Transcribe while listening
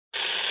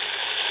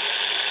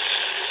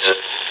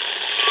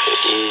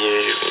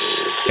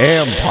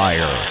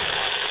Empire.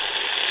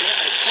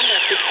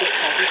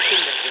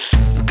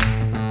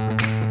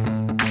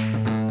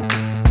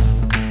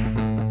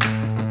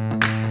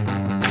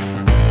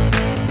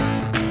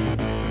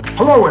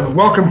 Hello and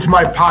welcome to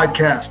my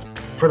podcast.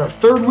 For the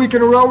third week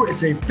in a row,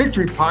 it's a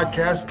victory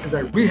podcast as I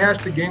rehash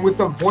the game with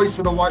the voice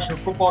of the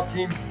Washington football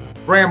team,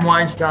 Bram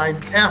Weinstein,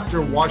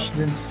 after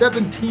Washington's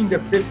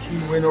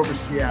 17-15 win over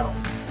Seattle.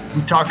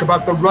 We talk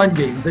about the run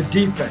game, the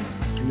defense.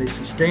 Can they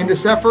sustain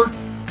this effort?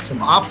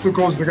 Some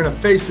obstacles they're going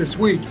to face this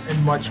week,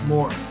 and much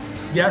more.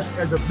 Yes,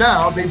 as of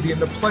now, they'd be in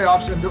the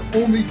playoffs and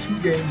they're only 2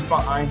 games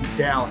behind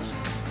Dallas.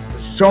 But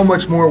so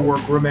much more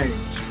work remains.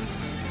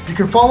 You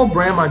can follow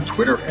Bram on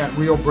Twitter at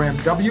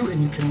RealBramW,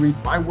 and you can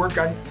read my work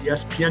on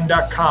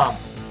ESPN.com.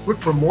 Look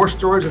for more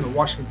stories on the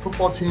Washington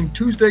football team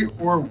Tuesday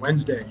or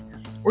Wednesday.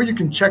 Or you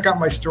can check out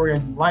my story on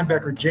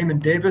linebacker Jamin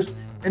Davis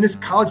and his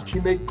college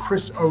teammate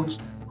Chris Oates,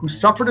 who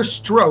suffered a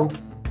stroke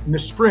in the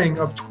spring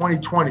of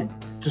 2020.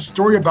 It's a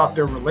story about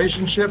their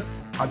relationship,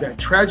 how that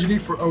tragedy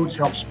for Oates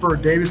helped spur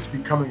Davis to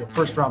becoming a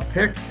first-round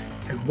pick,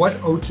 and what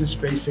Oates is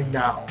facing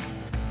now.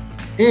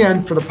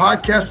 And for the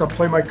podcast, I'll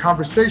play my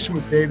conversation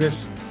with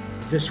Davis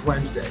this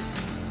Wednesday.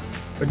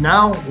 But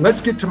now,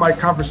 let's get to my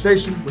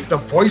conversation with the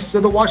voice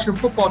of the Washington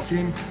football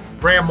team,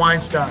 Bram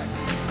Weinstein.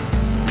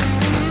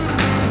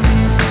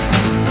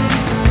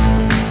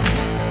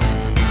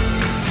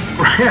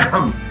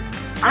 Bram,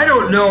 I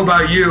don't know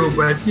about you,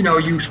 but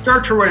you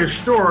start to write a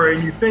story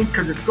and you think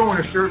because it's going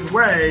a certain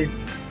way,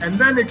 and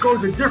then it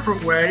goes a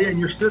different way, and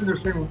you're sitting there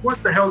saying, well,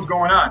 what the hell's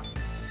going on?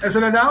 As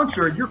an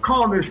announcer, you're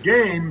calling this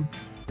game.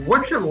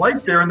 What's it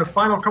like there in the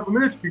final couple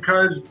minutes?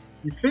 Because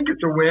you think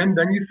it's a win,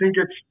 then you think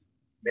it's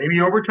maybe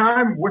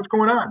overtime. What's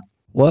going on?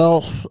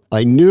 Well,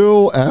 I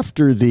knew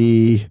after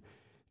the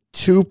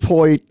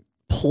 2-point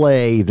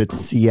play that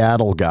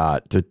Seattle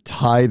got to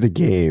tie the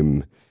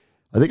game,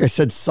 I think I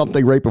said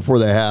something right before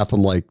the half.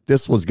 I'm like,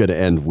 this was going to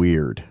end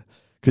weird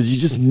because you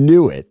just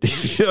knew it.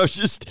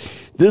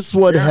 This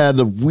one had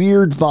the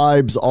weird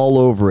vibes all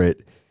over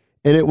it.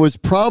 And it was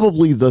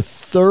probably the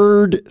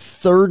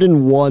third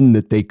and 1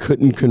 that they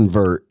couldn't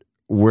convert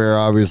where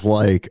I was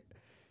like,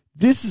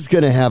 this is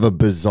going to have a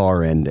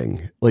bizarre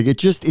ending. Like it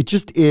just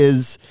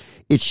is.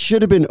 It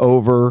should have been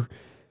over,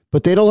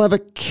 but they don't have a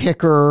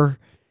kicker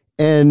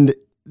and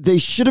they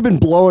should have been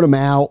blowing them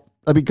out.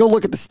 I mean, go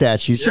look at the stat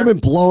sheet. Should have been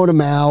blowing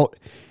them out.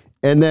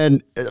 And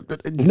then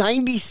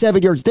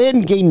 97 yards. They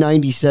hadn't gained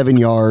 97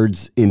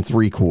 yards in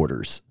 3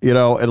 quarters,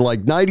 and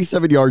like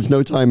 97 yards,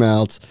 no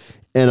timeouts.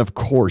 And of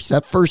course,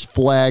 that first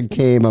flag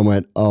came. I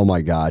went, oh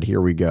my God, here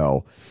we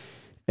go.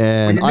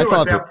 And I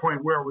thought at that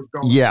point where it was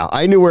going. Yeah,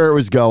 I knew where it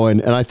was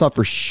going. And I thought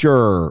for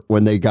sure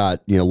when they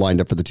got, lined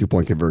up for the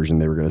 2-point conversion,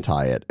 they were going to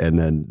tie it. And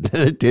then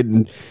it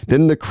didn't.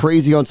 Then the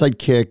crazy onside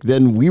kick.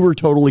 Then we were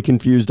totally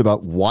confused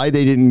about why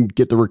they didn't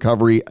get the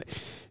recovery.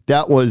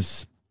 That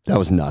was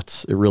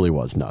nuts. It really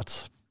was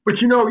nuts. But,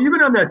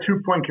 even on that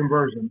 2-point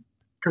conversion,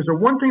 because the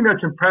one thing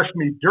that's impressed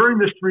me during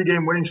this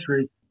 3-game winning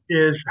streak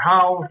is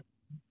how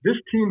this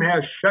team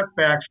has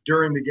setbacks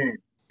during the game.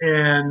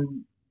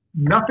 And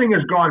nothing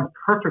has gone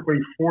perfectly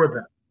for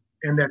them.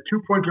 And that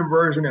 2-point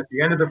conversion at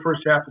the end of the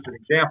first half is an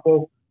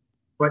example.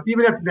 But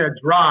even after that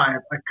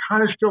drive, I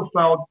kind of still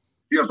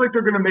feels like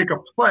they're going to make a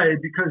play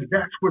because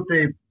that's what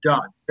they've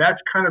done. That's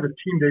kind of the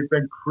team they've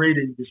been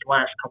creating these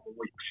last couple of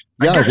weeks.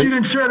 Yeah, I guess you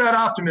didn't share that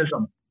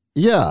optimism.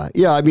 Yeah.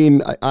 I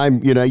mean,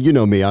 I'm you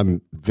know me,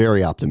 I'm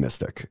very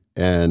optimistic.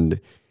 And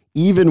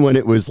even when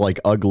it was like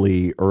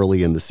ugly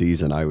early in the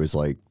season, I was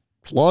like,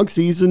 long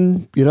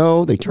season,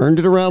 they turned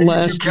it around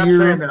last year.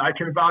 Saying that. I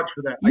can vouch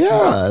for that.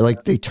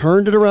 They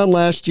turned it around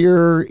last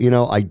year.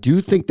 I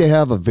do think they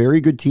have a very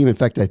good team. In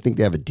fact, I think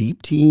they have a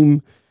deep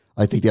team.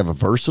 I think they have a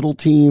versatile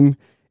team.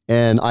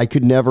 And I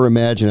could never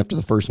imagine after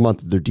the first month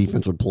that their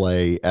defense would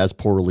play as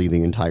poorly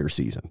the entire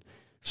season.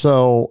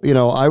 So,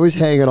 I was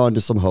hanging on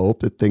to some hope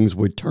that things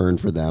would turn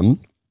for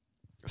them.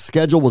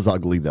 Schedule was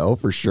ugly, though,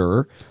 for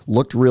sure.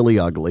 Looked really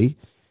ugly.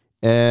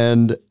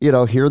 And,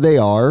 here they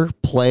are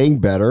playing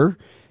better.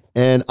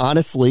 And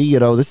honestly,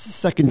 this is the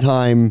second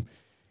time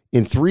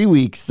in 3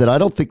 weeks that I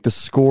don't think the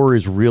score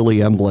is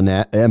really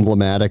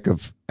emblematic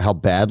of how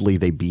badly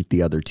they beat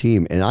the other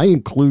team. And I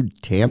include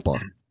Tampa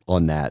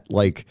on that.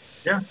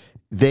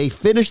 They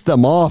finished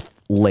them off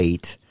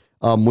late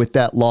with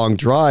that long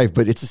drive,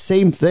 but it's the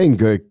same thing.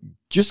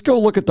 Just go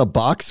look at the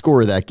box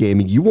score of that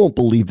game, and you won't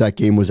believe that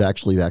game was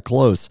actually that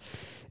close.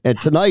 And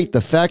tonight,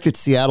 the fact that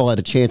Seattle had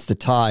a chance to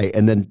tie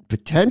and then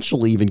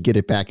potentially even get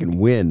it back and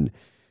win,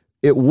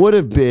 it would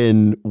have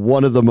been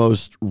one of the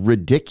most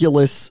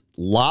ridiculous,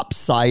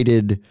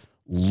 lopsided,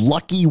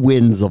 lucky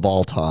wins of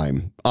all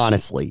time.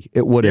 Honestly,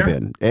 it would have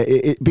been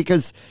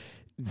because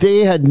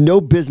they had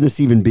no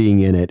business even being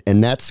in it.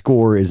 And that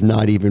score is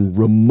not even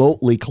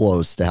remotely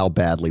close to how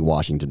badly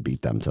Washington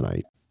beat them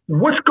tonight.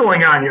 What's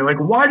going on here? Like,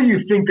 why do you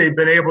think they've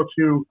been able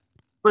to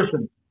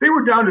listen? They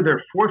were down to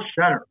their 4th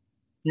center.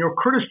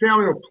 Curtis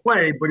Samuel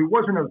played, but he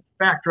wasn't a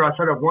factor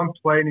outside of one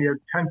play, and he had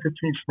 10,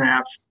 15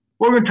 snaps.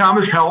 Logan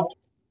Thomas helped.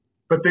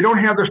 but they don't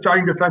have their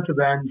starting defensive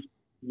ends.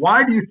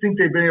 Why do you think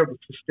they've been able to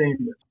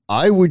sustain this?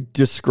 I would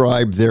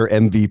describe their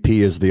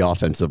MVP as the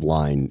offensive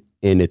line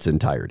in its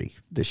entirety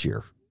this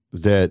year.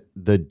 That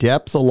the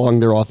depth along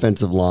their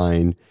offensive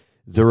line,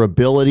 their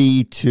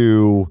ability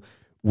to,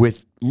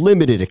 with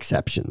limited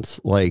exceptions,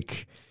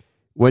 like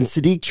when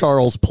Sadiq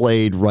Charles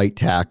played right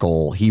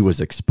tackle, he was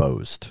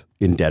exposed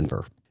in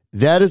Denver.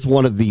 That is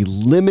one of the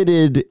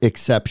limited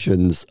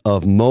exceptions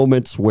of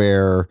moments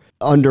where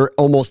under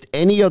almost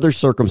any other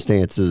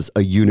circumstances,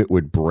 a unit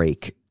would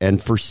break.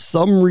 And for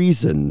some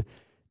reason,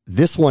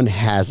 this one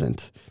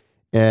hasn't.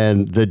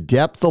 And the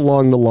depth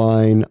along the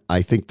line,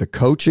 I think the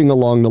coaching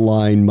along the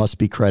line must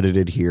be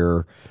credited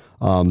here.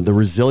 The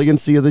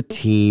resiliency of the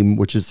team,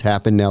 which has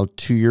happened now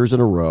 2 years in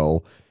a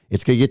row.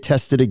 It's going to get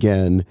tested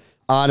again.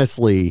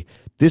 Honestly,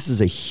 this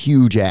is a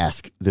huge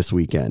ask this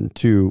weekend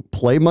to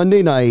play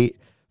Monday night,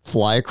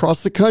 fly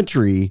across the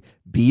country,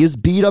 be as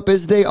beat up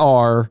as they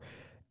are,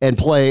 and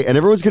play. And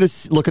everyone's going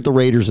to look at the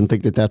Raiders and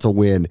think that that's a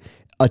win.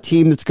 A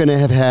team that's going to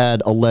have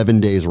had 11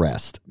 days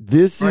rest.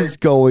 This is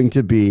going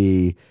to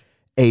be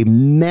a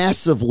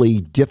massively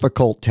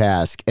difficult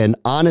task. And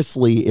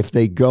honestly, if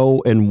they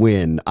go and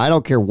win, I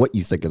don't care what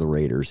you think of the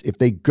Raiders. If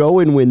they go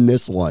and win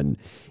this one,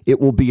 it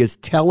will be as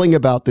telling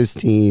about this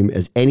team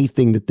as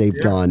anything that they've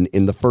done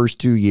in the first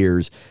 2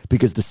 years,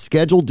 because the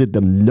schedule did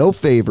them no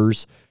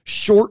favors.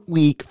 Short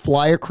week,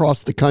 fly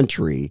across the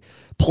country,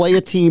 play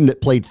a team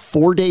that played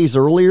 4 days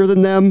earlier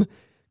than them.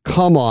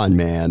 Come on,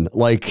 man.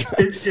 Like,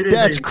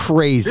 that's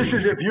crazy. This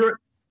is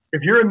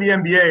if you're in the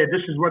NBA,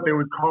 this is what they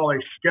would call a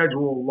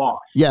schedule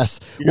loss. Yes.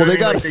 Well, they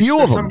got a few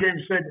of them. Some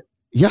games said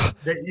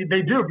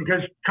they do,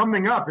 because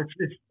coming up,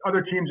 it's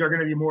other teams are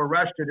going to be more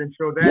rested, and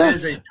so that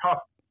is a tough.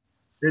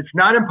 It's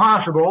not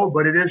impossible,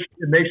 but it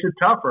makes it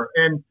tougher.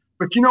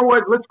 But you know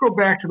what? Let's go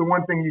back to the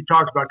one thing you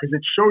talked about, because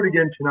it showed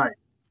again tonight.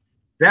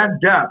 That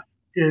depth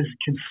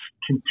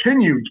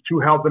continues to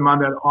help them on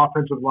that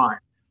offensive line.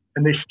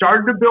 And they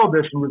started to build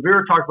this, and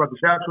Rivera talked about this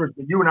afterwards,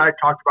 but you and I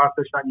talked about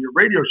this on your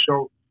radio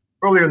show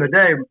earlier in the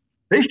day.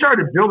 They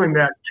started building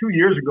that 2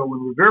 years ago when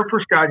Rivera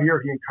first got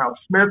here, he and Kyle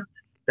Smith.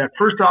 That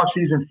first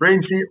offseason free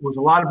agency was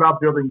a lot about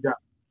building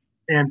depth.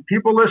 And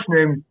people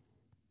listening,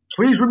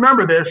 please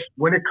remember this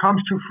when it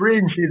comes to free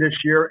agency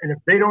this year, and if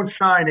they don't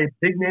sign a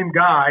big-name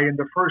guy in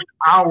the first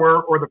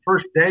hour or the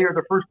first day or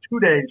the first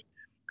 2 days,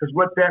 because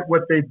what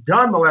they've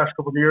done the last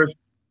couple of years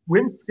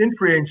in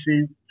free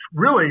agency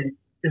really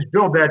is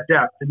build that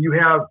depth. And you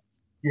have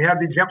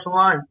the examples of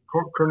line,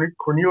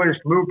 Cornelius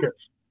Lucas,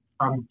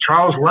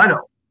 Charles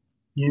Leno,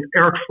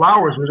 Eric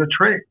Flowers was a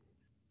trade.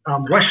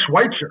 Wes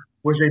Schweitzer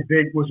was a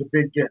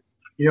big get.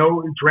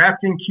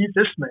 Drafting Keith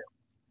Ismail.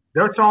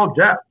 That's all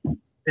depth.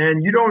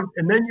 And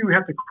then you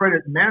have to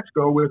credit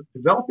Matsko with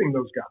developing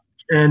those guys.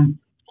 And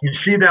you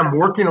see them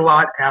working a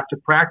lot after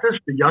practice.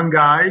 The young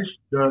guys,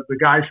 the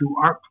guys who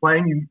aren't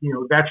playing,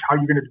 that's how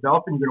you're going to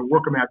develop them. You're going to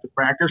work them after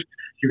practice.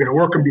 You're going to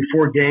work them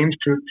before games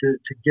to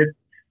get,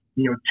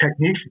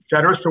 techniques, et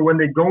cetera. So when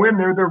they go in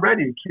there, they're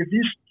ready.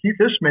 Keith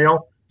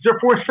Ismail is their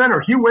fourth center.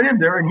 He went in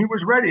there and he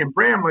was ready. And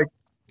Bram,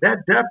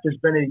 that depth has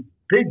been a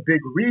big, big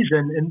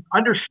reason, an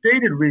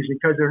understated reason,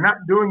 because they're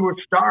not doing it with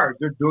stars.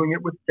 They're doing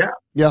it with depth.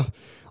 Yeah.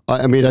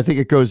 I mean, I think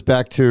it goes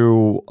back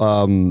to,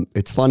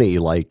 it's funny,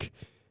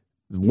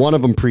 one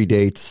of them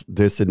predates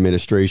this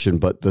administration,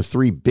 but the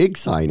three big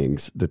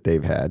signings that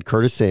they've had,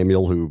 Curtis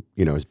Samuel, who,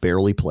 has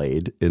barely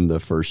played in the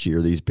first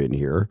year that he's been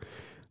here,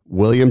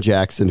 William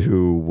Jackson,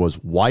 who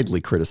was widely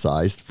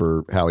criticized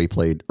for how he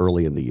played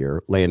early in the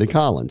year, Landon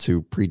Collins,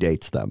 who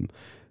predates them,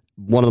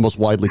 one of the most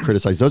widely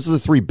criticized. Those are the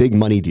three big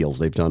money deals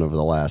they've done over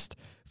the last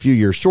few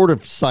years, short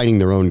of signing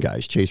their own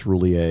guys, Chase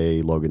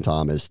Roulier, Logan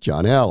Thomas,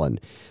 John Allen.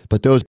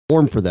 But those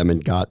formed for them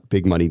and got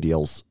big money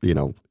deals,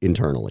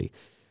 internally.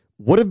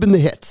 What have been the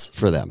hits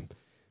for them?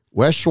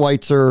 Wes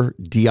Schweitzer,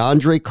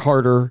 DeAndre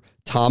Carter,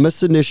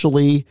 Thomas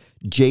initially,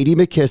 J.D.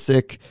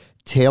 McKissick,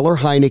 Taylor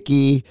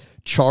Heineke,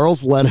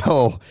 Charles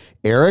Leno,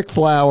 Eric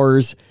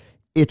Flowers.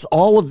 It's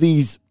all of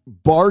these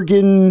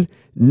bargain,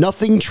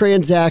 nothing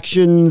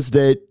transactions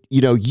that,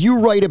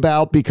 you write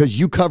about because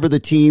you cover the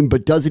team,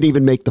 but doesn't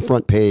even make the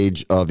front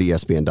page of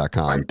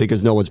ESPN.com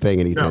because no one's paying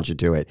any attention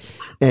to it.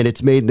 And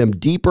it's made them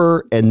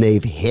deeper, and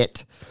they've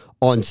hit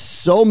on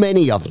so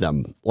many of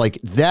them.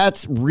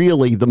 That's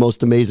really the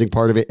most amazing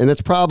part of it. And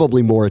it's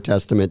probably more a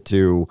testament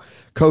to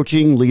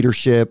coaching,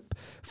 leadership,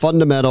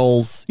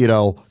 fundamentals,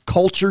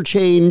 culture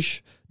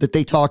change that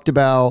they talked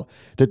about,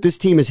 that this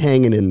team is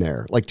hanging in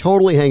there,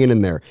 totally hanging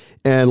in there.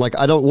 And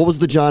what was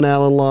the John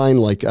Allen line?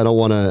 What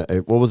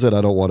was it? I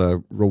don't want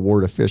to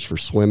reward a fish for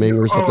swimming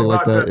or something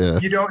like that.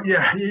 What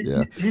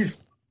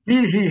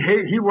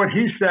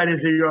he said is,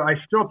 I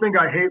still think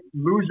I hate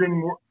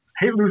losing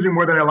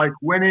more than I like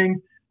winning.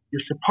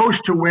 You're supposed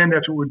to win.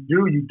 That's what we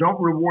do. You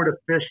don't reward a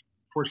fish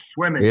for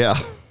swimming. Yeah.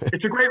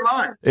 It's a great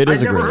line. It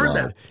is a great line.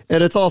 That.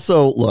 And it's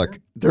also,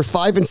 they're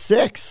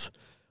 5-6.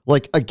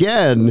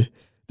 Again,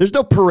 there's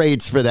no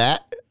parades for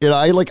that.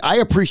 I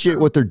appreciate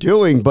what they're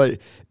doing, but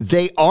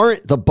they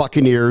aren't the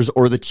Buccaneers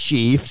or the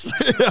Chiefs.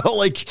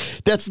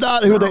 That's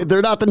not who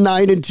they're not the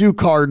 9-2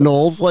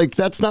 Cardinals.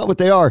 That's not what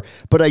they are.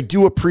 But I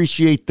do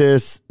appreciate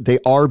this. They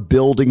are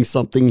building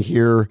something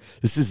here.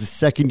 This is the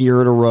second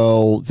year in a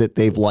row that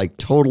they've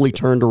totally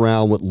turned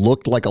around what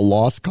looked like a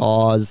lost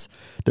cause.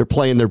 They're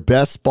playing their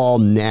best ball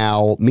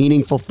now,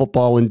 meaningful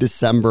football in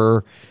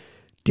December.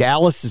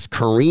 Dallas is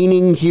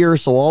careening here,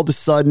 so all of a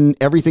sudden,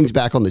 everything's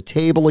back on the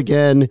table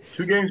again.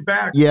 2 games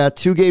back. Yeah,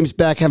 2 games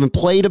back. Haven't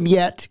played them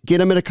yet. Get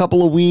them in a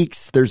couple of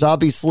weeks. There's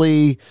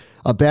obviously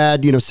a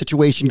bad,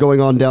 situation going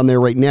on down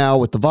there right now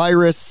with the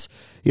virus.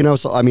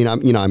 So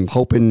I'm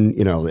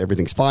hoping,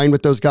 everything's fine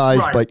with those guys,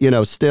 right.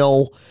 But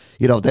still,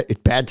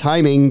 it's bad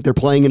timing. They're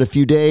playing in a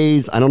few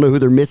days. I don't know who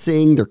they're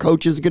missing. Their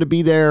coach is going to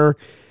be there.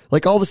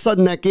 All of a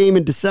sudden, that game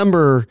in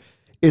December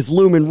is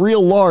looming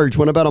real large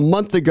when about a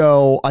month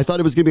ago, I thought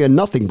it was going to be a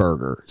nothing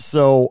burger.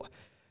 So,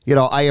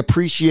 I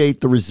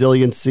appreciate the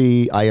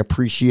resiliency. I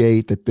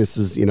appreciate that this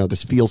is,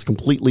 this feels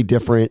completely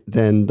different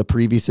than the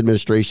previous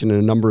administration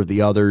and a number of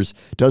the others.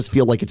 It does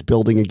feel like it's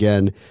building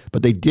again,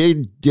 but they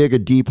did dig a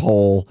deep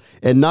hole,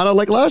 and not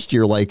unlike last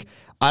year.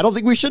 I don't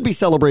think we should be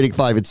celebrating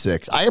 5 and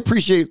 6. I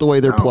appreciate the way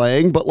they're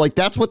playing, but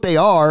that's what they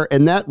are.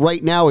 And that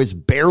right now is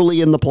barely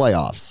in the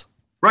playoffs.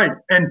 Right.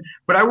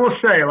 But I will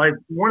say,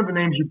 one of the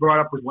names you brought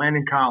up was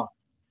Landon Collins,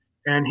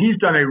 and he's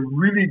done a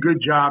really good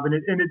job. And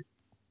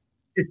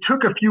it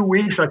took a few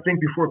weeks, I think,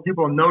 before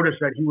people noticed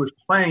that he was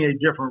playing a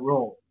different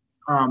role.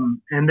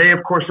 And they, of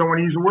course, don't want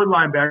to use the word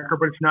linebacker,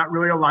 but it's not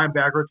really a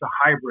linebacker. It's a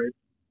hybrid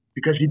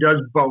because he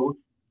does both.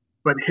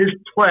 But his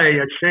play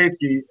at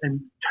safety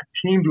and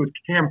teamed with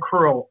Cam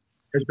Curl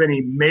has been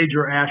a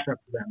major asset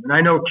for them. And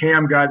I know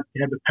Cam had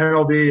the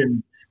penalty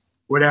and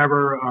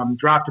whatever,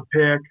 dropped a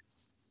pick.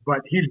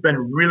 But he's been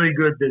really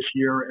good this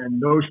year, and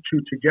those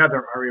two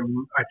together are,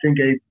 I think,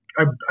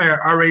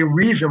 a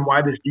reason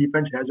why this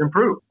defense has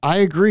improved. I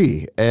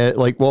agree.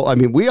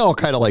 We all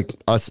kind of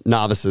us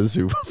novices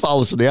who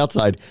follow us from the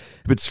outside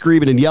have been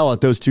screaming and yelling at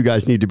those two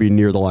guys need to be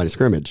near the line of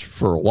scrimmage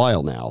for a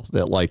while now.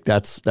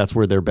 That's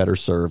where they're better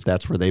served.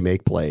 That's where they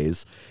make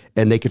plays,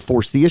 and they could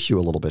force the issue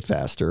a little bit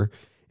faster.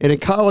 And in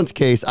Collins'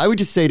 case, I would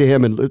just say to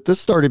him, and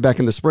this started back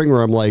in the spring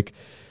where I'm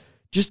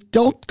just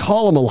don't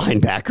call him a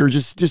linebacker.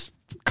 Just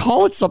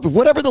call it something,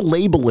 whatever the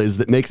label is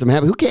that makes him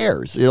happy. Who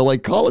cares?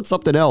 Call it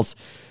something else.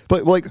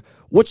 But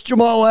what's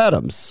Jamal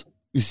Adams?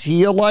 Is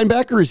he a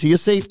linebacker? Is he a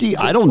safety?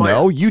 I don't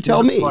know. You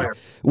tell me.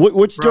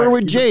 What's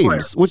Derwin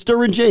James? What's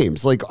Derwin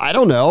James? I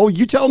don't know.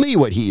 You tell me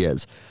what he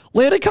is.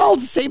 Landon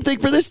Collins, the same thing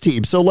for this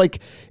team. So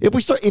if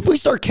we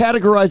start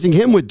categorizing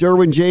him with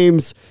Derwin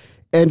James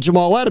and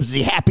Jamal Adams, is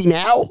he happy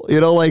now?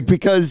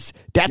 Because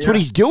that's what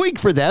he's doing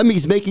for them.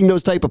 He's making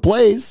those type of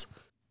plays.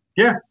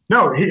 Yeah,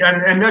 no,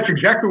 and that's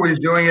exactly what he's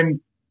doing. And,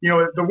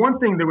 the one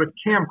thing that with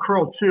Cam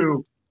Curl,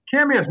 too,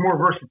 Cam has more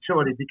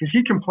versatility because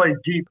he can play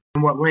deep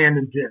than what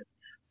Landon did.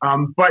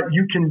 But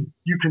you can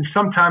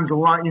sometimes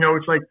align,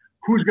 it's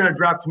who's going to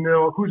drop to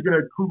middle,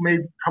 who may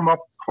come up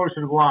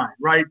closer to the line,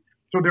 right?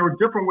 So there were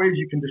different ways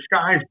you can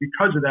disguise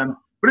because of them.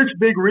 But it's a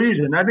big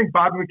reason. I think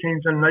Bobby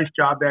McCain's done a nice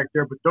job back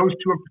there, but those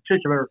two in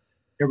particular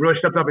have really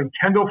stepped up. And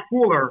Kendall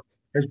Fuller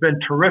has been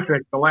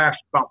terrific the last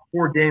about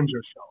 4 games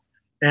or so.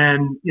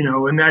 And,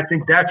 and I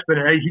think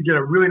he did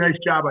a really nice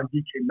job on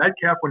DK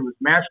Metcalf when he was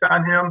matched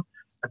on him.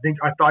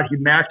 I thought he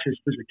matched his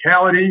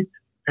physicality.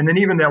 And then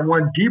even that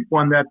one deep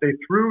one that they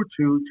threw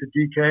to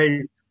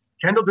DK,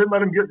 Kendall did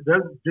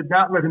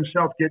not let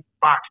himself get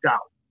boxed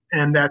out.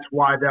 And that's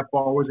why that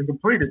ball wasn't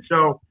completed.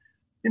 So,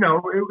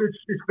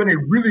 it's been a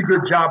really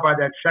good job by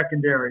that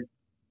secondary.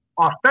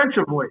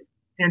 Offensively,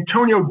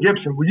 Antonio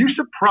Gibson, were you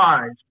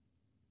surprised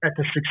at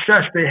the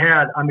success they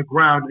had on the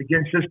ground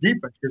against this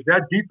defense? Because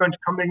that defense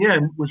coming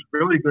in was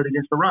really good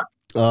against the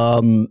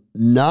run.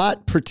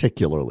 Not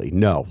particularly.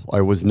 No,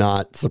 I was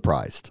not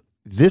surprised.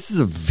 This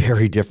is a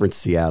very different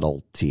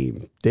Seattle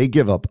team. They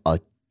give up a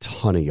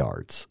ton of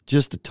yards,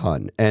 just a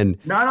ton. And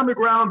not on the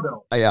ground,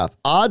 though. Yeah.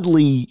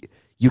 Oddly,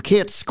 you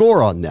can't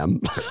score on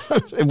them.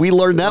 We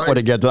learned that one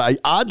again tonight.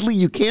 Oddly,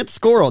 you can't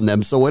score on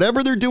them. So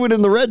whatever they're doing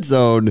in the red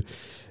zone,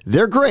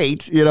 they're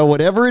great.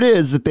 Whatever it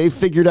is that they've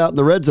figured out in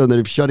the red zone that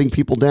is shutting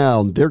people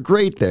down, they're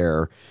great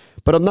there.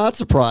 But I'm not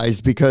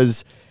surprised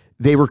because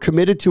they were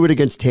committed to it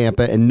against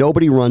Tampa, and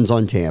nobody runs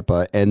on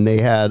Tampa, and they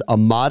had a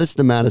modest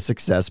amount of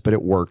success, but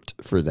it worked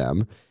for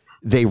them.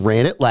 They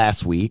ran it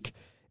last week,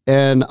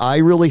 and I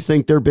really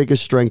think their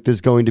biggest strength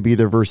is going to be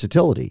their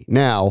versatility.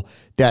 Now,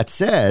 that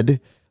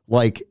said,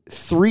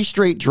 3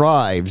 straight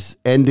drives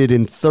ended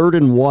in 3rd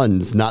and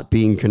 1s not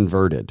being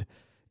converted.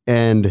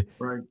 And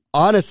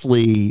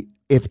honestly,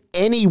 if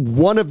any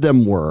one of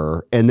them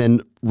were, and then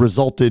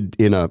resulted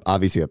in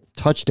obviously a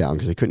touchdown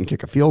because they couldn't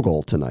kick a field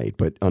goal tonight,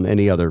 but on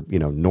any other,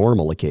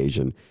 normal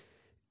occasion,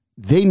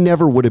 they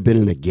never would have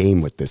been in a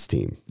game with this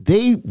team.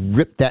 They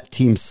ripped that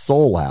team's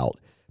soul out,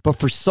 but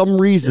for some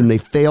reason they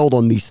failed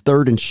on these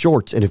 3rd and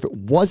shorts. And if it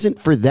wasn't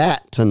for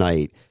that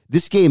tonight,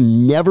 this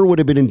game never would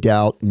have been in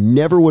doubt,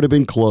 never would have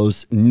been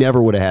close,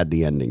 never would have had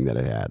the ending that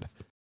it had.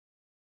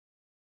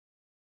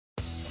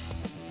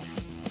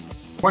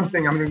 one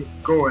thing I'm going to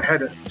go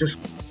ahead and just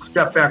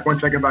step back 1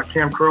 second about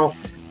Cam Curl.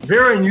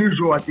 Very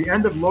unusual. At the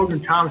end of Logan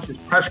Thomas's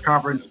press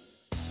conference,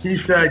 he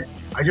said,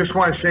 I just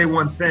want to say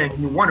one thing.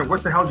 And you wonder,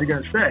 what the hell is he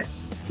going to say?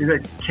 He's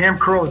like, Cam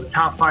Curl is a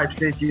top 5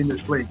 safety in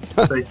this league.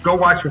 Like, go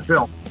watch the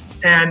film.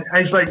 And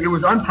he's like, it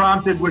was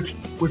unprompted, which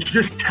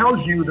just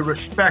tells you the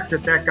respect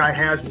that guy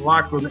has in the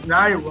locker room. And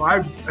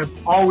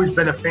I've always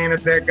been a fan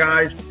of that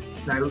guy.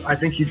 And I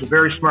think he's a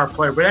very smart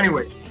player. But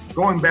anyway,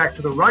 going back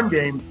to the run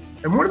game,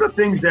 and one of the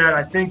things that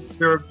I think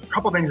there are a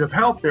couple things that have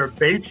helped there.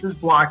 Bates'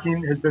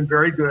 blocking has been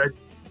very good.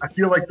 I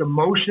feel like the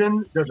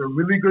motion does a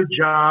really good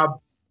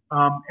job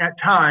at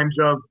times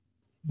of,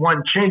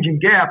 one, changing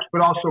gaps,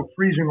 but also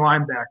freezing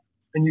linebackers.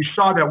 And you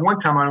saw that one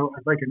time on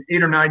like an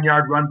 8 or 9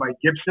 yard run by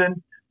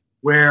Gibson,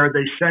 where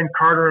they send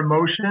Carter in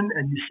motion,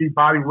 and you see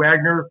Bobby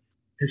Wagner.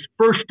 His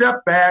first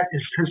step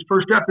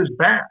is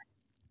back,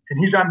 and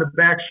he's on the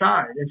back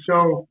side. And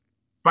so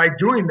by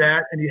doing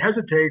that, and he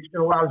hesitates, it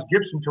allows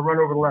Gibson to run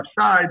over the left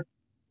side,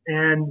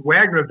 and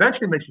Wagner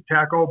eventually makes a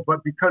tackle.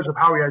 But because of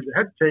how he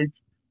hesitates,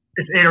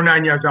 it's 8 or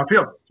 9 yards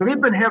downfield. So they've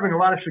been having a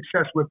lot of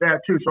success with that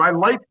too. So I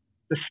like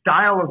the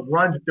style of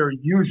runs that they're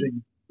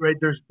using. Right,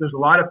 there's a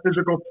lot of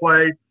physical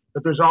play,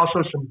 but there's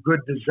also some good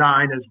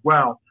design as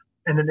well.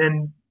 And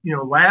then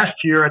last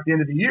year at the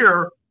end of the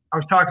year, I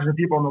was talking to some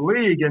people in the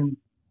league and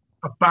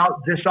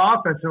about this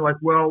offense. They're like,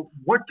 well,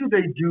 what do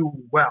they do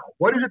well?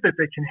 What is it that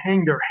they can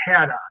hang their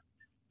hat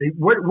on?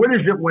 What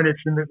is it when it's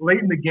late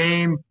in the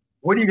game?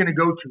 What are you going to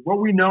go to? Well,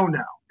 we know now.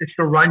 It's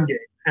the run game.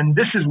 And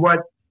this is what,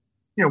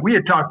 we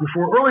had talked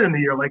before earlier in the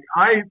year. Like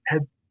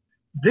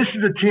this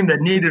is a team that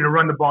needed to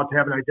run the ball to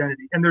have an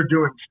identity, and they're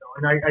doing so.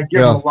 And I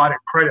give them a lot of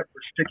credit for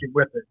sticking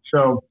with it.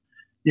 So,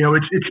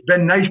 it's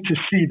been nice to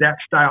see that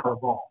style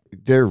evolve.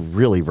 They're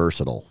really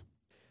versatile.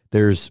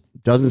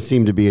 Doesn't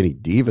seem to be any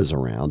divas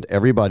around.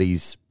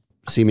 Everybody's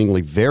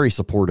seemingly very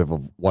supportive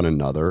of one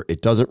another.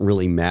 It doesn't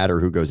really matter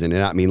who goes in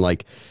and out. I mean,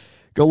 like,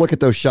 go look at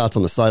those shots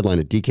on the sideline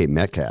of DK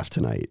Metcalf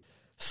tonight.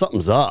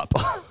 Something's up.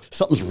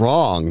 Something's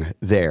wrong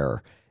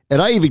there.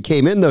 And I even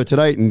came in, though,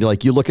 tonight, and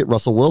you look at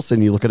Russell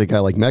Wilson, you look at a guy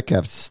like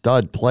Metcalf,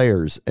 stud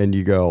players, and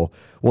you go,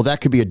 well, that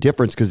could be a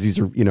difference because these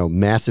are,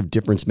 massive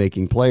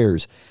difference-making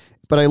players.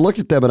 But I looked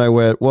at them and I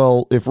went,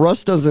 well, if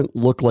Russ doesn't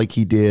look like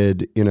he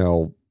did,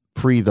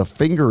 pre the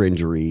finger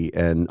injury,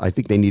 and I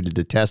think they needed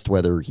to test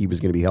whether he was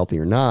going to be healthy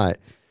or not,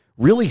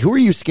 really, who are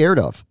you scared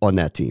of on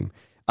that team?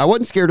 I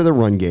wasn't scared of their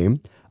run game.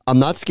 I'm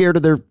not scared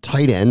of their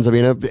tight ends. I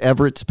mean,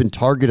 Everett's been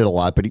targeted a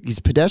lot, but he's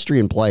a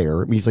pedestrian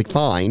player. I mean, he's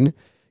fine.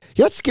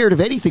 You're not scared of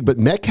anything but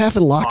Metcalf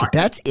and Lockett.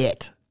 That's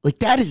it.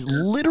 That is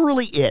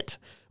literally it,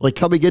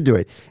 coming into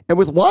it. And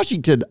with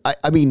Washington,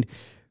 I mean,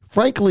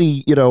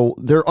 frankly,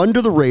 they're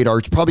under the radar.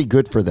 It's probably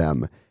good for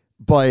them,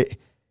 but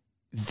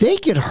they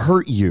can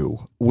hurt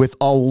you with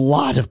a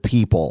lot of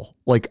people,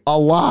 a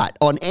lot.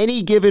 On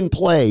any given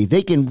play,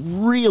 they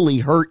can really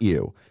hurt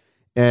you.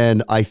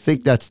 And I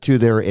think that's to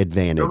their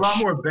advantage. They're a lot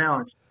more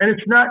balanced. And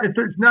it's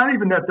not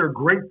even that they're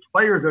great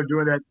players that are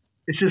doing that.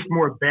 It's just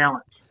more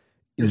balanced.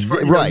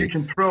 Right. You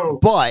can throw.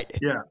 But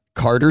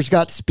Carter's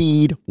got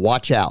speed.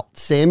 Watch out.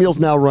 Samuel's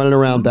now running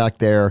around back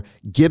there.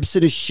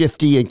 Gibson is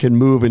shifty and can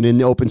move, and in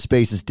the open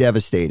space is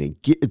devastating.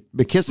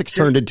 McKissick's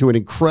turned into an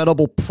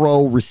incredible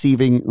pro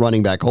receiving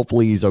running back.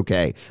 Hopefully he's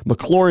okay.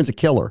 McLaurin's a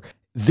killer.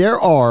 There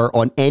are,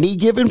 on any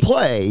given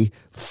play,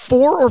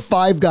 4 or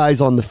 5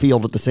 guys on the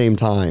field at the same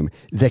time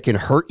that can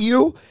hurt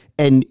you,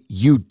 and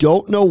you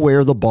don't know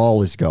where the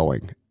ball is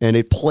going. And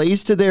it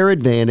plays to their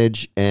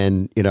advantage,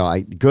 and,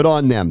 good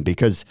on them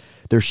because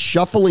they're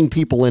shuffling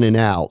people in and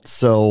out.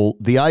 So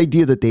the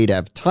idea that they'd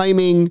have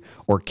timing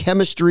or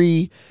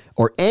chemistry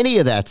or any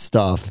of that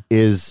stuff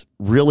is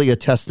really a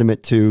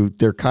testament to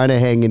they're kind of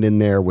hanging in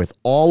there with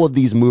all of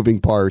these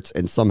moving parts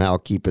and somehow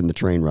keeping the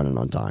train running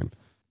on time.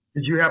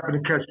 Did you happen to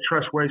catch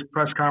Tressway's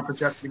press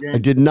conference after the game? I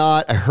did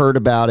not. I heard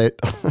about it.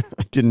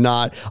 I did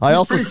not. I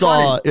also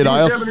saw it.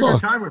 I also saw.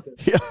 Time with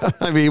it. Yeah,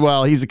 I mean,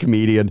 well, he's a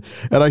comedian,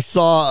 and I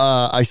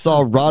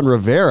saw Ron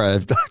Rivera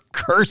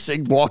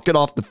cursing walking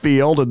off the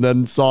field, and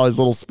then saw his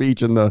little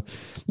speech in the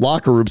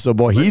locker room. So,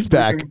 boy, he's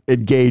back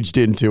engaged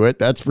into it.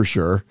 That's for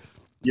sure.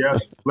 Yes,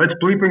 let's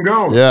bleep and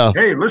go. Yeah.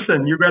 Hey,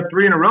 listen, you got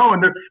 3 in a row,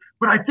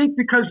 but I think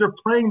because they're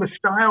playing the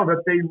style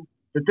that they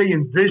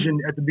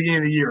envisioned at the beginning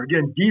of the year.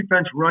 Again,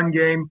 defense, run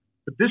game,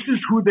 but this is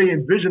who they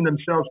envisioned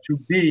themselves to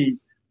be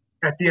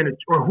at the end of,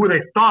 or who they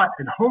thought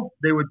and hoped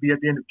they would be at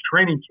the end of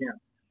training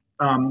camp.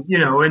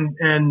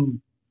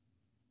 And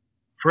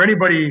for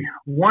anybody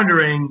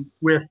wondering,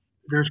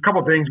 there's a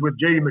couple things with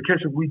J.D.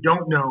 McKissick we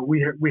don't know.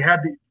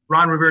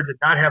 Ron Rivera did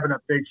not have an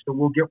update, so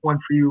we'll get one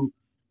for you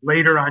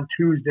later on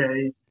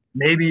Tuesday.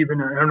 Maybe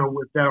even, I don't know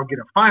if that'll get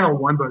a final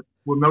one, but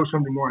we'll know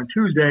something more on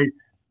Tuesday.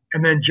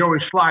 And then Joey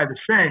Sly the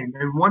same.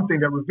 And one thing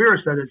that Rivera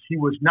said is he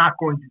was not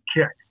going to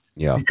kick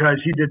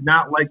because he did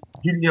not like.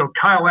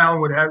 Kyle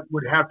Allen would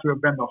have to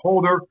have been the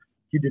holder.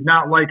 He did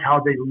not like how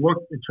they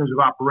looked in terms of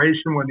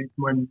operation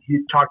when he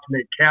talked to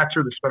Nate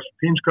Katzer, the special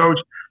teams coach.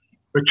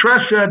 But Tress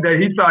said that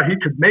he thought he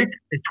could make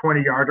a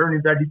 20-yarder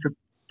and that he could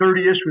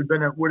 30-ish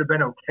would have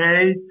been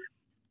okay.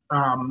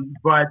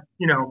 But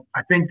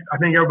I think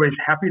everybody's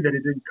happy that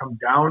it didn't come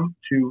down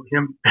to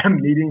them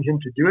needing him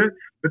to do it.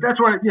 But that's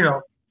why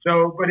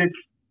but it's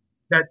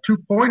that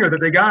 2-pointer that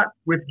they got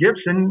with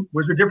Gibson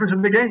was the difference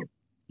in the game.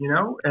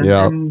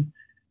 And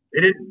they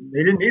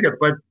didn't need it.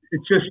 But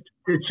it's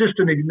just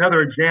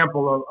another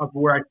example of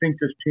where I think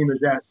this team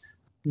is at.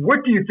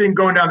 What do you think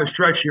going down the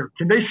stretch here?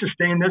 Can they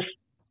sustain this?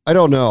 I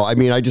don't know. I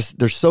mean,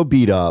 they're so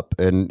beat up,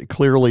 and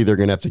clearly they're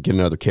going to have to get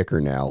another kicker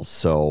now.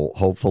 So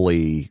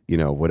hopefully,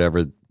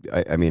 whatever.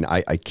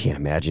 I can't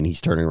imagine he's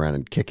turning around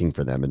and kicking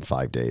for them in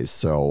 5 days.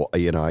 So,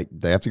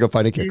 they have to go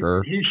find a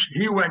kicker.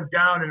 He went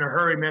down in a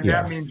hurry, man.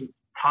 Yeah. That means it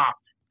popped.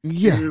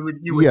 Yeah. You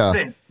would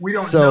think. We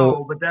don't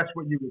know, but that's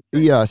what you would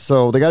think. Yeah,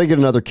 so they got to get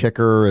another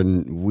kicker,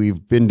 and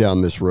we've been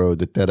down this road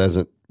that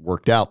hasn't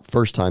worked out the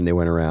first time they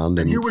went around.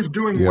 And he was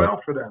doing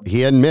well for them.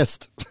 He hadn't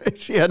missed.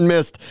 He hadn't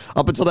missed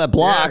up until that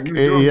block.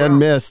 Yeah, he hadn't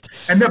missed.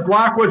 And that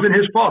block wasn't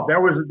his fault.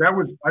 That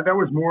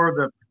was more of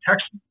the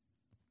protection.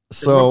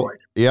 So,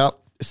 yeah.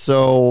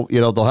 So,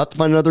 they'll have to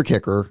find another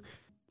kicker.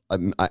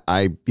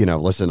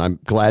 Listen, I'm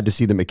glad to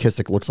see that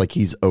McKissick looks like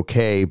he's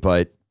okay,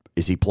 but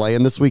is he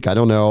playing this week? I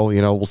don't know.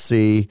 We'll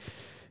see.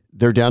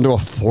 They're down to a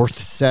fourth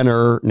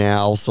center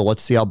now, so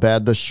let's see how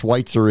bad the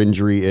Schweitzer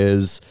injury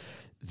is.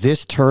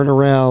 This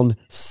turnaround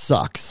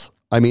sucks.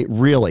 I mean,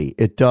 really,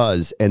 it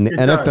does. And the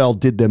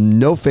NFL did them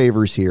no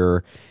favors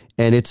here,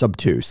 and it's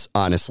obtuse,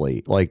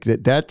 honestly. Like,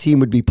 that team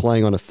would be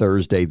playing on a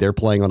Thursday. They're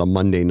playing on a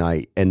Monday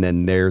night, and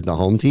then they're the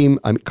home team.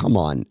 I mean, come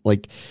on.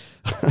 Like,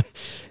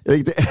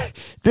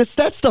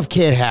 that stuff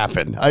can't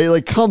happen.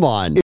 Come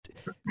on.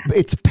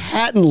 It's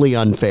patently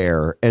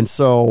unfair. And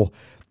so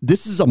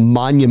this is a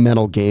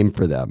monumental game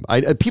for them.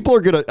 People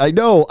are going to,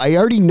 I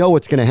already know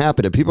what's going to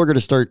happen. And people are going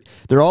to start,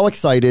 they're all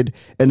excited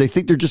and they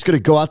think they're just going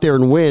to go out there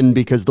and win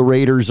because the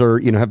Raiders are,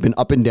 have been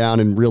up and down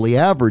and really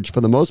average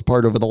for the most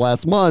part over the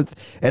last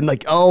month. And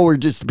we're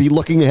just be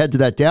looking ahead to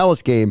that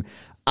Dallas game.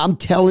 I'm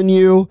telling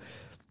you,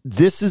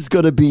 this is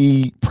going to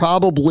be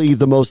probably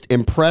the most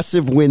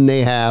impressive win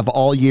they have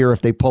all year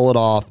if they pull it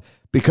off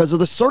because of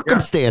the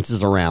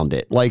circumstances around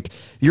it.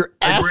 You're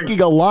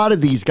asking a lot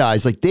of these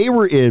guys, they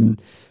were in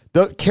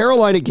the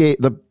Carolina game.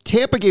 The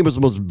Tampa game was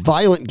the most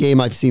violent game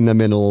I've seen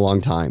them in a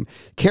long time.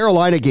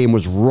 Carolina game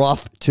was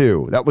rough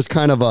too. That was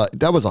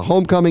that was a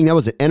homecoming. That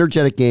was an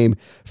energetic game.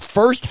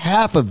 First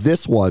half of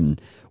this one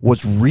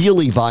was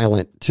really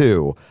violent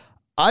too.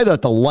 I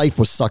thought the life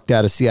was sucked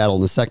out of Seattle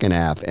in the second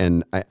half,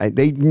 and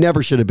they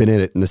never should have been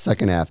in it in the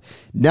second half.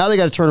 Now they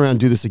got to turn around and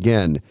do this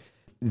again.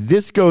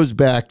 This goes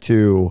back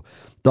to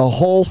the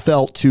hole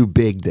felt too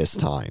big this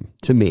time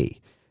to me.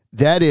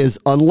 That is,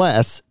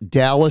 unless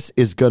Dallas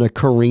is going to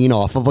careen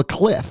off of a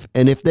cliff.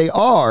 And if they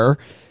are,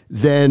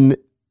 then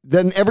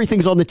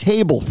everything's on the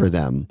table for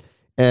them.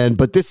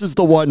 But this is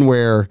the one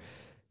where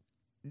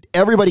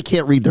everybody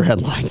can't read their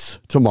headlines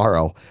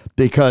tomorrow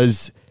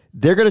because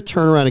they're going to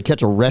turn around and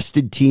catch a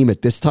rested team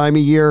at this time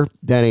of year.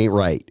 That ain't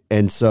right.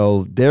 And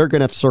so they're going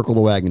to have to circle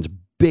the wagons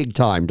big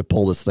time to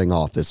pull this thing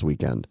off this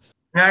weekend.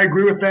 And I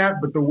agree with that,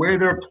 but the way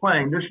they're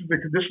playing, this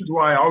is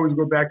why I always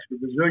go back to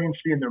the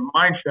resiliency and their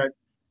mindset,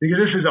 because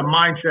this is a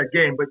mindset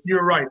game. But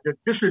you're right that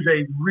this is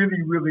a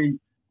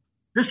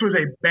this was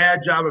a bad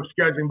job of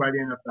scheduling by the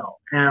NFL.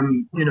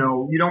 And you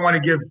don't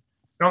want to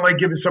like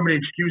giving somebody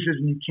excuses,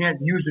 and you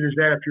can't use it as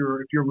that if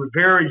you're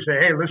Rivera. You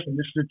say, hey, listen,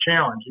 this is a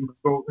challenge,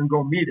 and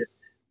go meet it.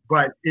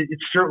 But it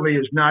certainly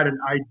is not an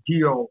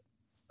ideal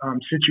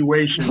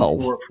situation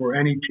for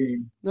any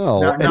team.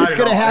 No, and it's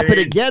going to happen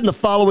again the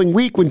following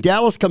week when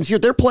Dallas comes here.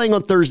 They're playing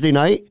on Thursday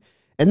night,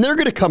 and they're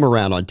going to come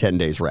around on 10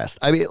 days rest.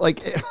 I mean,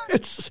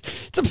 it's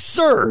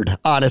absurd,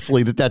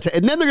 honestly, that's it.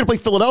 And then they're going to play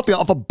Philadelphia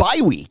off a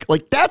bye week.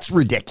 That's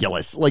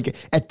ridiculous.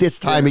 At this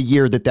time of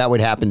year that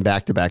would happen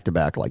back to back to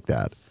back like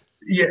that.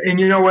 Yeah, and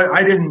you know what?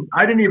 I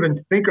didn't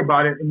even think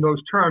about it in those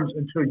terms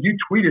until you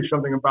tweeted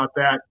something about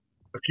that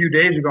a few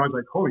days ago. I was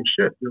like, holy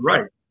shit, you're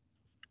right.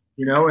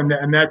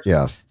 And that's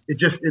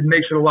it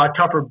makes it a lot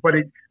tougher. But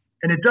it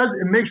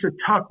makes it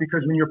tough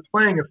because when you're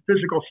playing a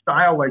physical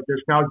style like this,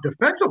 now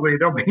defensively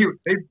they're going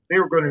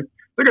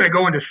to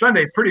go into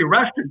Sunday pretty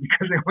rested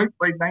because they only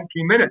played 19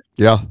 minutes.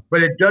 Yeah.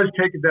 But it does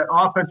take that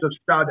offensive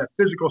style, that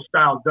physical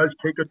style does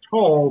take a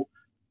toll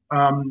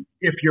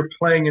if you're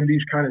playing in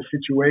these kind of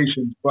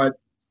situations. But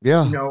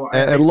yeah,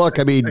 I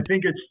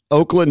think it's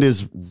Oakland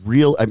is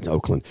real.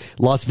 Oakland,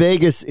 Las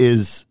Vegas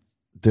is.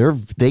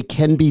 They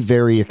can be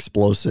very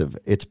explosive.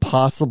 It's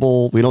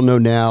possible. We don't know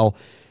now.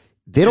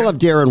 They don't have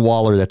Darren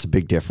Waller. That's a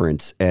big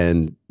difference.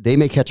 And they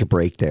may catch a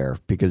break there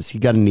because he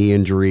got a knee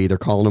injury. They're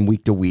calling him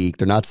week to week.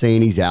 They're not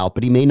saying he's out,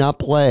 but he may not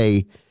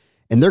play.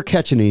 And they're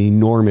catching an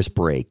enormous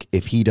break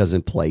if he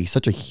doesn't play. He's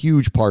such a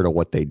huge part of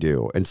what they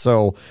do. And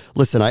so,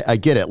 listen, I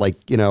get it.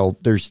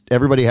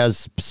 Everybody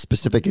has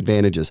specific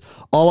advantages.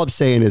 All I'm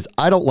saying is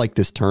I don't like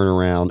this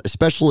turnaround,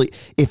 especially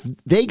if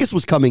Vegas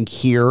was coming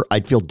here,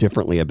 I'd feel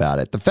differently about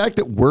it. The fact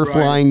that we're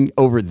flying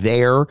over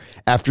there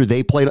after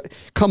they played,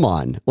 come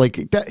on.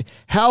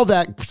 How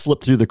that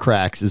slipped through the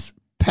cracks is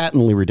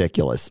patently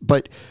ridiculous.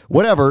 But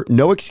whatever,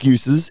 no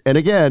excuses. And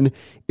again,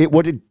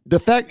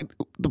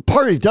 the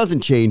part it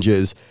doesn't change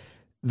is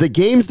the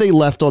games they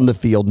left on the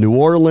field, New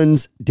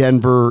Orleans,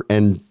 Denver,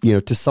 and,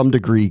 to some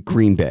degree,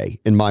 Green Bay,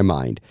 in my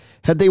mind.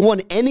 Had they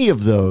won any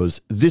of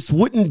those, this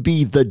wouldn't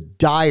be the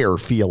dire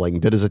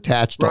feeling that is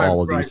attached to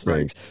all of these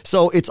things.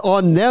 So it's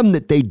on them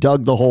that they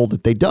dug the hole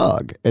that they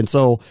dug. And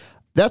so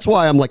that's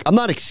why I'm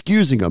not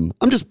excusing them.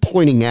 I'm just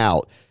pointing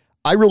out,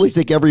 I really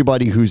think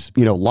everybody who's,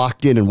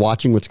 locked in and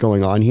watching what's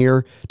going on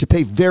here to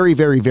pay very,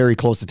 very, very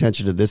close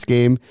attention to this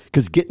game,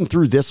 because getting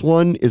through this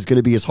one is going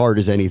to be as hard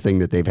as anything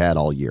that they've had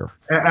all year.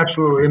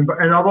 Absolutely.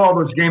 And of all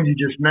those games you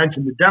just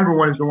mentioned, the Denver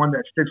one is the one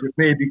that sticks with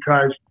me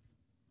because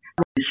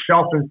it's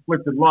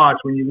self-inflicted loss.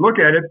 When you look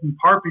at it, in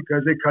part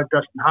because they cut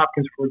Dustin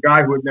Hopkins for a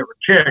guy who had never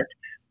kicked,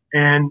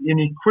 and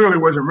he clearly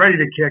wasn't ready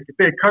to kick. If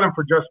they had cut him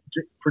for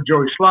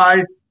Joey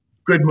Slye,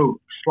 good move.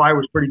 Slye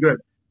was pretty good.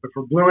 But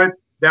for Blewett,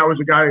 that was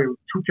a guy who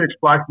 2 kicks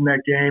blocked in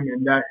that game,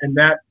 and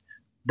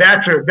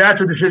that's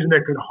a decision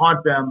that could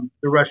haunt them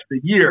the rest of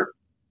the year.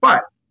 But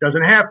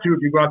doesn't have to if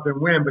you go out there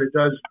and win. But it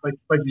does, like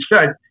you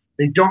said,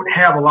 they don't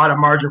have a lot of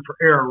margin for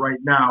error right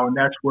now, and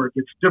that's where it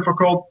gets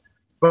difficult.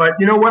 But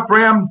you know what,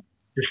 Bram?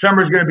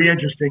 December is going to be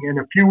interesting. And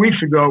a few weeks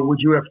ago, would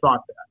you have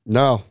thought that?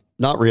 No,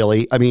 not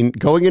really. I mean,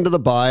 going into the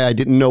bye, I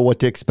didn't know what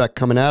to expect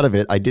coming out of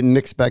it. I didn't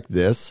expect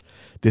this.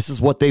 This is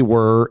what they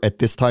were at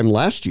this time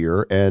last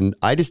year, and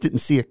I just didn't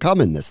see it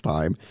coming this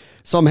time.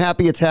 So I'm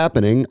happy it's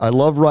happening. I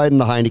love riding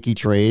the Heinicke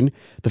train.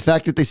 The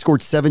fact that they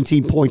scored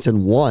 17 points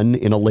and won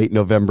in a late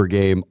November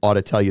game ought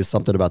to tell you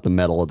something about the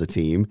mettle of the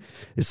team.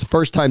 It's the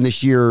first time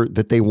this year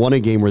that they won a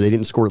game where they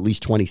didn't score at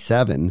least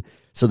 27.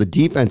 So the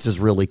defense has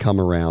really come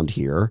around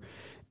here.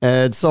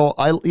 And so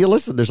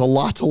listen, there's a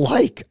lot to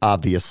like,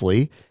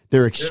 obviously.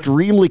 They're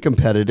extremely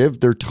competitive.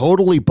 They're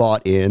totally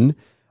bought in.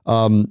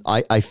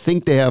 I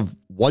think they have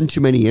one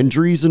too many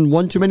injuries and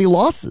one too many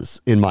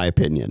losses, in my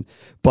opinion.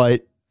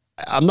 But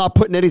I'm not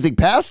putting anything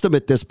past them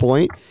at this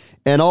point.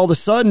 And all of a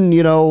sudden,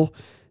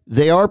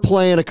 they are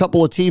playing a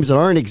couple of teams that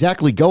aren't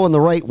exactly going the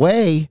right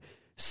way.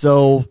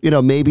 So,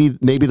 maybe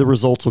the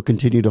results will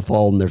continue to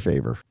fall in their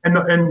favor. And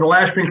the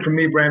last thing for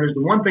me, Bram, is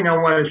the one thing I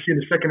wanted to see in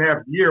the second half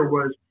of the year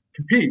was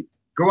compete.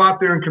 Go out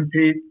there and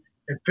compete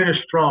and finish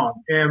strong.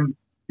 And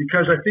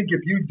because I think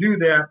if you do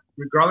that,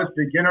 regardless if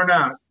they get or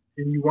not,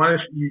 and you want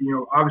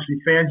to, obviously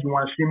fans, you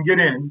want to see them get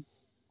in.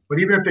 But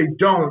even if they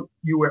don't,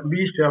 you at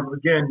least have,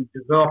 again,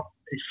 developed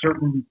a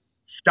certain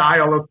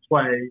style of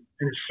play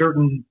and a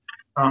certain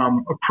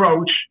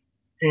approach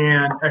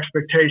and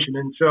expectation.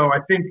 And so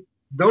I think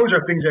those are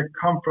things that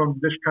come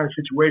from this kind of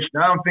situation.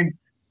 I don't think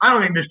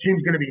this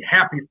team's going to be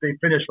happy if they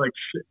finish like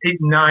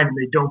 8 and 9 and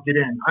they don't get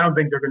in. I don't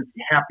think they're going to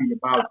be happy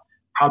about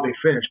how they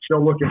finished.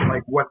 They'll look at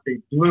like what they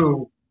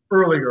blew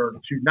earlier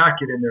to not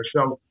get in there.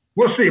 So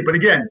we'll see. But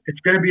again, it's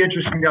going to be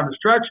interesting down the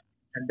stretch,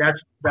 and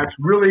that's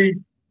really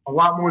a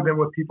lot more than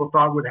what people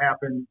thought would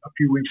happen a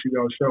few weeks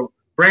ago. So,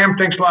 Bram,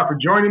 thanks a lot for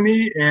joining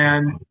me,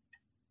 and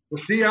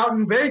we'll see you out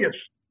in Vegas.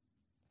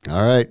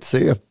 All right.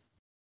 See you.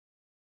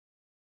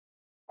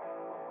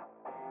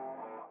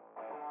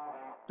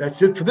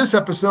 That's it for this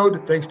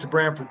episode. Thanks to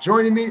Bram for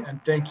joining me,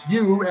 and thank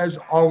you, as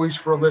always,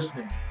 for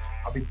listening.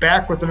 I'll be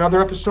back with another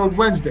episode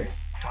Wednesday.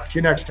 Talk to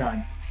you next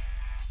time.